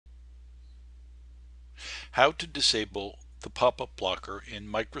How to disable the pop-up blocker in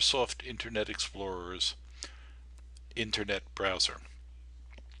Microsoft Internet Explorer's Internet browser.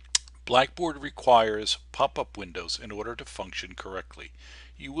 Blackboard requires pop-up windows in order to function correctly.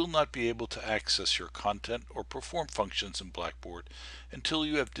 You will not be able to access your content or perform functions in Blackboard until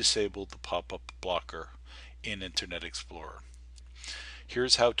you have disabled the pop-up blocker in Internet Explorer.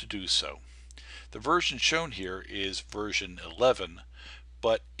 Here's how to do so. The version shown here is version 11,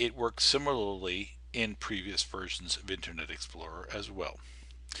 but it works similarly in previous versions of Internet Explorer as well.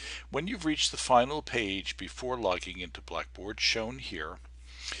 When you've reached the final page before logging into Blackboard, shown here,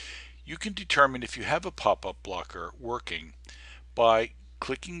 you can determine if you have a pop-up blocker working by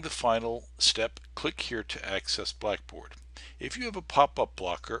clicking the final step. Click here to access Blackboard. If you have a pop-up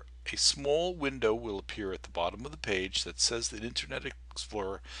blocker, a small window will appear at the bottom of the page that says that Internet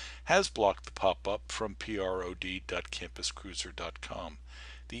Explorer has blocked the pop-up from prod.campuscruiser.com.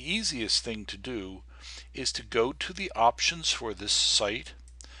 The easiest thing to do is to go to the options for this site,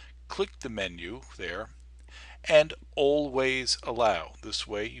 click the menu there, and always allow. This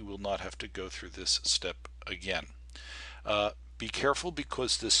way you will not have to go through this step again. Be careful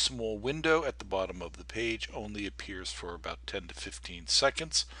because this small window at the bottom of the page only appears for about 10 to 15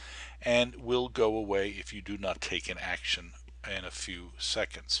 seconds and will go away if you do not take an action in a few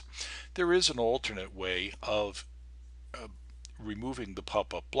seconds. There is an alternate way of removing the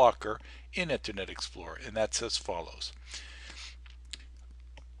pop-up blocker in Internet Explorer, and that's as follows.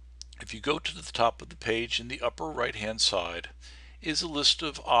 If you go to the top of the page, in the upper right hand side is a list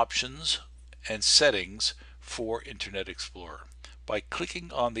of options and settings for Internet Explorer. By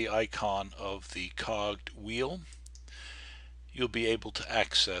clicking on the icon of the cogged wheel, you'll be able to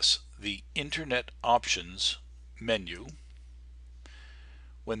access the Internet Options menu.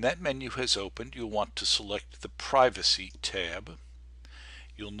 When that menu has opened, you'll want to select the Privacy tab.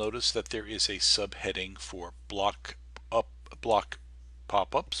 You'll notice that there is a subheading for block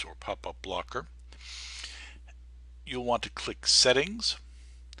pop-ups or pop-up blocker. You'll want to click Settings,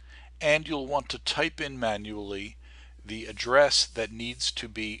 and you'll want to type in manually the address that needs to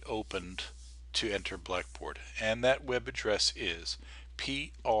be opened to enter Blackboard, and that web address is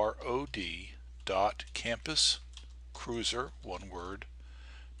prod.campuscruiser, one word,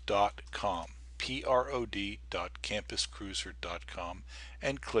 .com, prod.campuscruiser.com,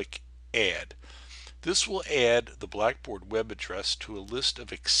 and click Add. This will add the Blackboard web address to a list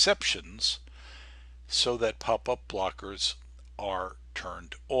of exceptions so that pop-up blockers are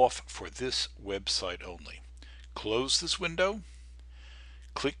turned off for this website only. Close this window,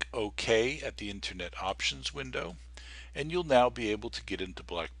 click OK at the Internet Options window, and you'll now be able to get into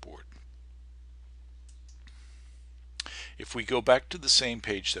Blackboard. If we go back to the same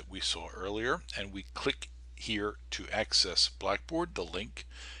page that we saw earlier and we click here to access Blackboard, the link,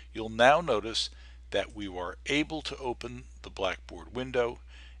 you'll now notice that we are able to open the Blackboard window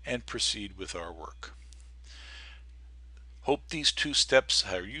and proceed with our work. Hope these two steps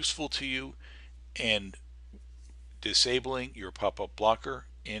are useful to you in disabling your pop-up blocker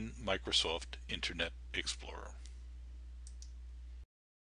in Microsoft Internet Explorer.